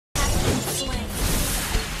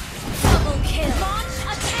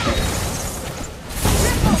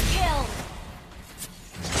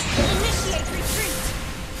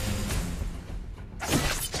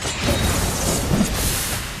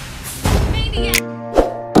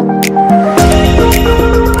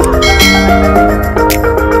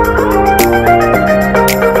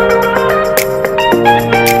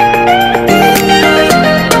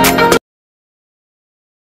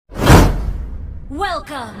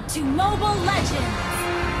to Mobile Legends!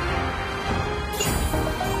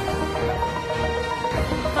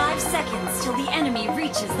 5 seconds till the enemy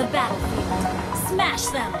reaches the battlefield. Smash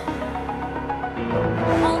them!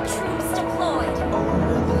 All troops deployed!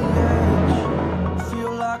 Over the edge,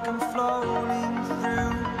 feel like I'm floating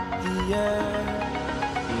through the air.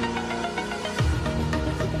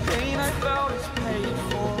 The pain I felt is paid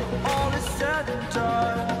for, all is said and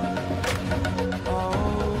done.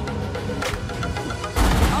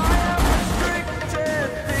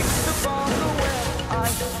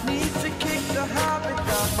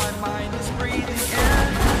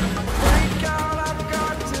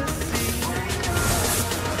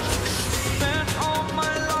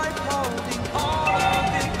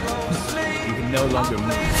 No longer move.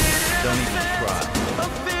 Don't even try. A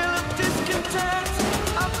feel of discontent.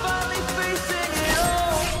 I'm finally facing it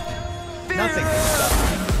all. Nothing can stop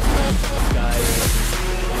me. Guys.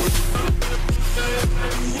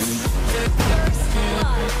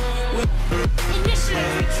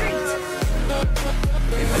 Initiate retreat!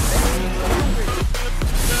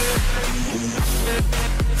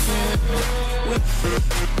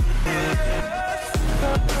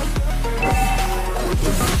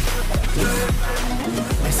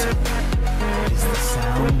 Listen, it is the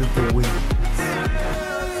sound of the wind.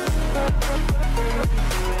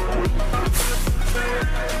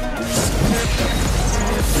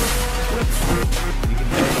 You can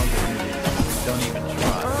no longer do it. Don't even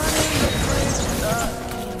try.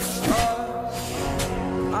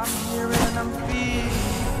 I'm here and I'm feeling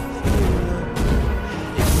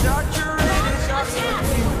exaggerated.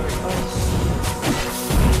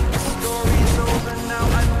 The story's over now.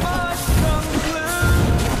 I must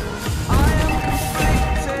conclude. I am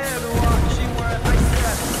conflicted, watching where I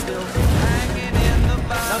step still, hanging in the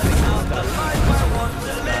valley of the life I want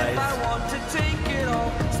to live. I want to take it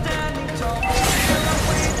all, standing tall. Feel I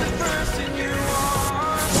wait the person you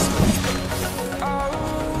are.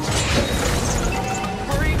 Oh,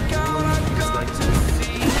 break out, I've got to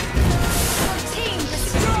see. Our team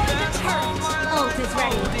destroyed the turret! Ult is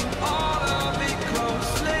ready! Holding all of it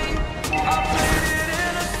closely. I played it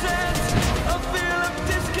innocent, a feel of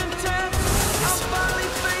discontent. I'm finally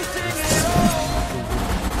facing it all.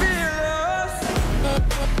 Fearless.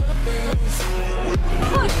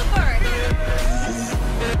 Push first!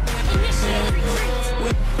 Initiate retreat!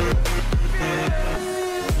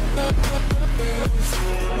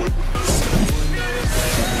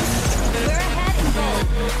 We're ahead in gold!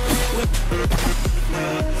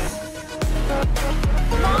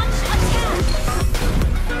 Launch attack!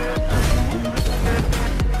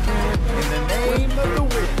 In the name of the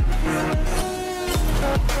wind.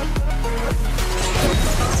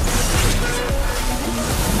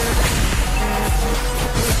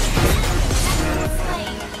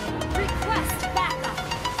 Slain! Request backup!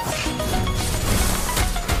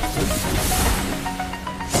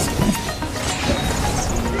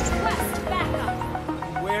 Request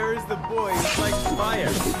backup! Where is the boy who likes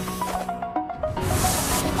fire?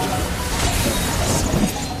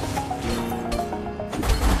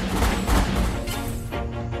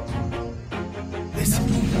 Listen,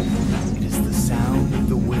 it is the sound of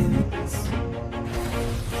the winds.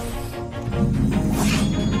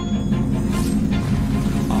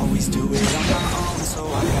 Always do it on my own, so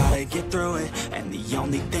I gotta get through it. And the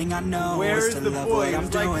only thing I know Where is is to the love boy what I'm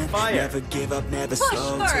who's like doing. fire? Never give up, never Push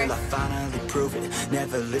slow first. till I finally prove it.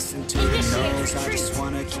 Never listen to the Initiate no's, I retreat. just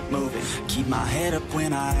wanna keep moving. Keep my head up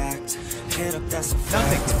when I act. Head up, that's a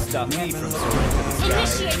Nothing fact. can stop me Never from look scoring. back.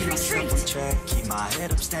 Initiate Keep myself retreat. on track. Keep my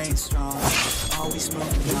head up, staying strong. Always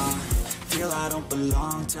moving on. Feel I don't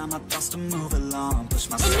belong. Tell my thoughts to move along. Push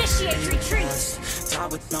myself Initiate to the retreat. best. Die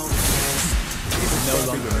with no regrets. No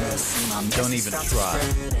longer move. Don't even try.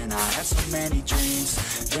 And I had so many dreams.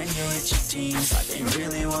 Then you hit your teens. Life ain't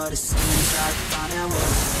really what it seems. I find out what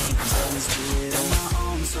it means. Always do it on my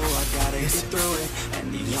own, so I gotta get through it. And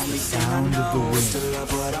the only thing I sound of the know is to wind.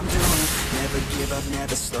 love what I'm doing. Never give up,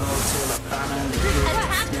 never slow till I finally do it.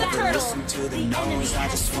 Attack the Never turtle! listen to the The enemy no's. I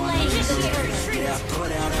has just wanna slain. keep Initiate moving. retreat! Yeah, I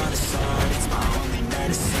put out all the sword. It's my only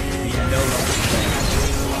medicine. Yeah, No longer everything I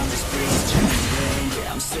do, I'm just breathing genuine.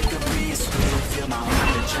 Yeah, I'm sick of being screwed. Feel my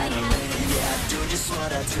heart adrenaline. Yeah, I do just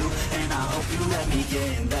what I do, and I hope you let me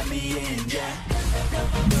in, yeah.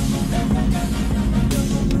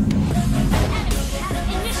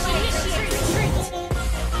 Initiate retreat!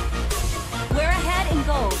 We're ahead in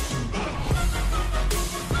gold!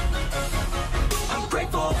 I'm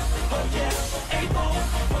grateful, oh yeah, able,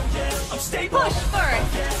 oh yeah, I'm stable, Push first!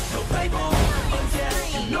 oh yeah, no label, oh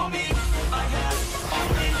yeah, you know me, I have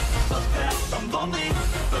only a path, I'm lonely,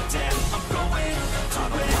 but damn, I'm going, I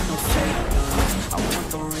want no fake love, I want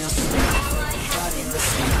the real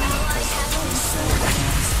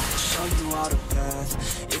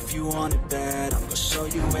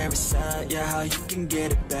where it's at, yeah, how you can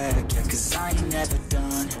get it back, yeah, cause I ain't never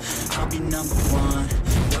done. I'll be number one,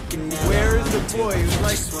 working at Where is the boy who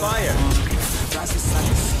likes fire? Rises like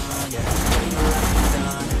the sun, yeah, ain't no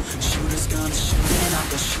done. Shooters gonna shoot and I'm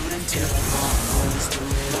gonna shoot until I fall. Always do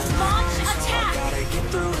it on my Launch own, so I attack. gotta get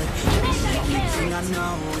through it. The only thing I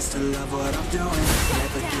know is to love what I'm doing.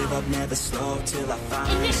 Never give up, never slow till I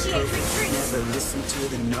finally Initiate retreat. never listen to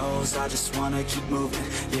the no's, I just wanna keep moving.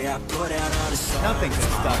 Yeah, I put out all the songs. Nothing can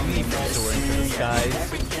stop me from soaring to the skies.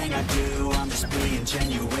 Everything I do, I'm just being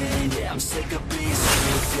genuine. Yeah, I'm sick of being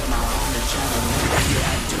screwed, feel my own adrenaline.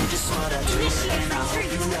 Yeah, I do just what I do, and I hope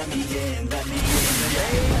you let me in, let me in. The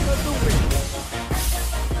name of the wind.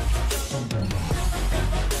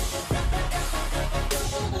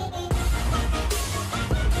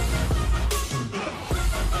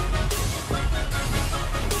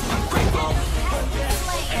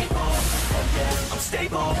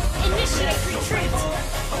 Stable. Initiate retreat.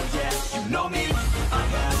 Oh yeah, you know me. I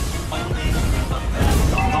have only I'm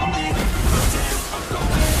going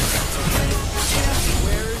to win.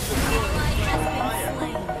 Where is the boy? Ally has been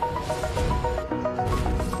slain.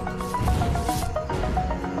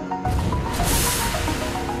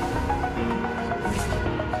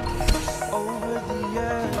 Over the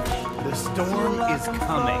edge. The storm is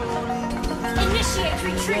coming. Initiate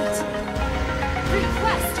retreat.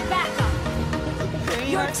 Request backup.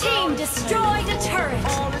 Your team destroyed a turret.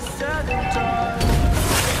 All is said and done.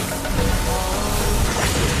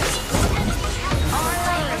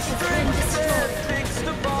 Fixed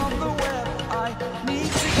upon the web. I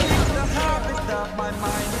need to kick the habit that my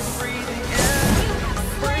mind is breathing in.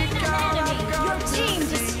 Slain an enemy. Your team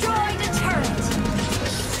destroyed a turret.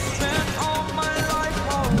 Spent all my life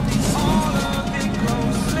holding all of it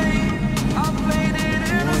closely. I played it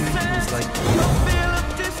innocent. No feel of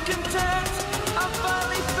discontent. I'm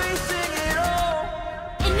finally facing it all.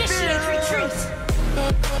 Initiate retreat.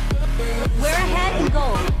 We're ahead in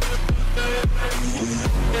goal.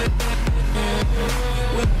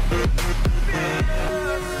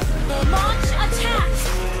 Launch attack.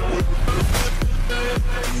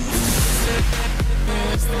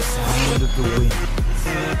 It's the sound of the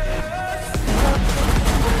wind.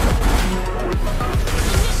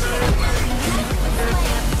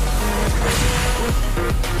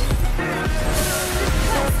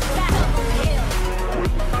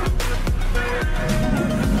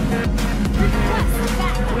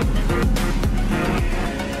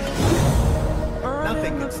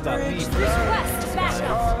 Nothing can stop me from soaring. Request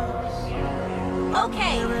backup.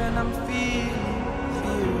 Okay. And I'm feeling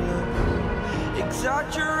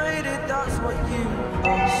exaggerated, that's what you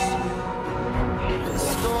assume. The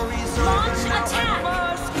story's Launch over now, attack. I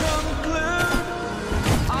must conclude.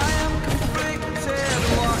 I am conflicted,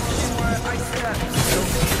 watching where I step. Still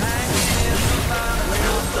hanging in the battle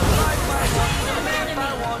of the life I want to live. I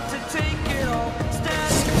want to take it all,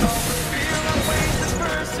 standing tall, feel I weigh the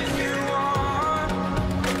person you are.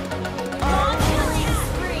 Killing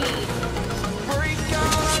spree. Break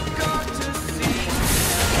out, I've got to see.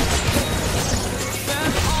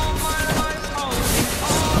 Spent all my life holding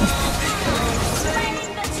all of it closely.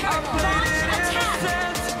 Slaying the turtle. Launch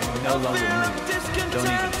attack. No longer move. Don't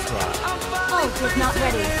even try. Ult is not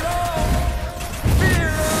ready.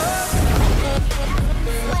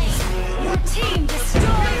 Slain. Your team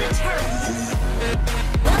destroyed a turret.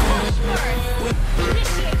 Push first.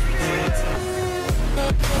 Initiate retreat.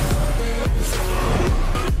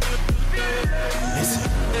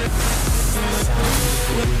 Listen. It's the sound of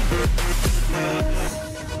the wind.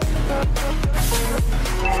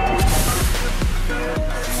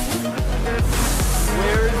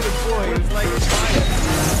 Where is the boy who's like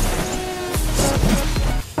fire?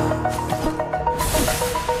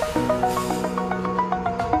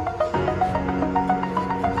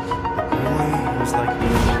 The boy who's like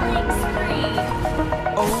Killing spree.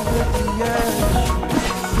 Over the edge,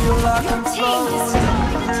 feel like I'm Team floating. destroyed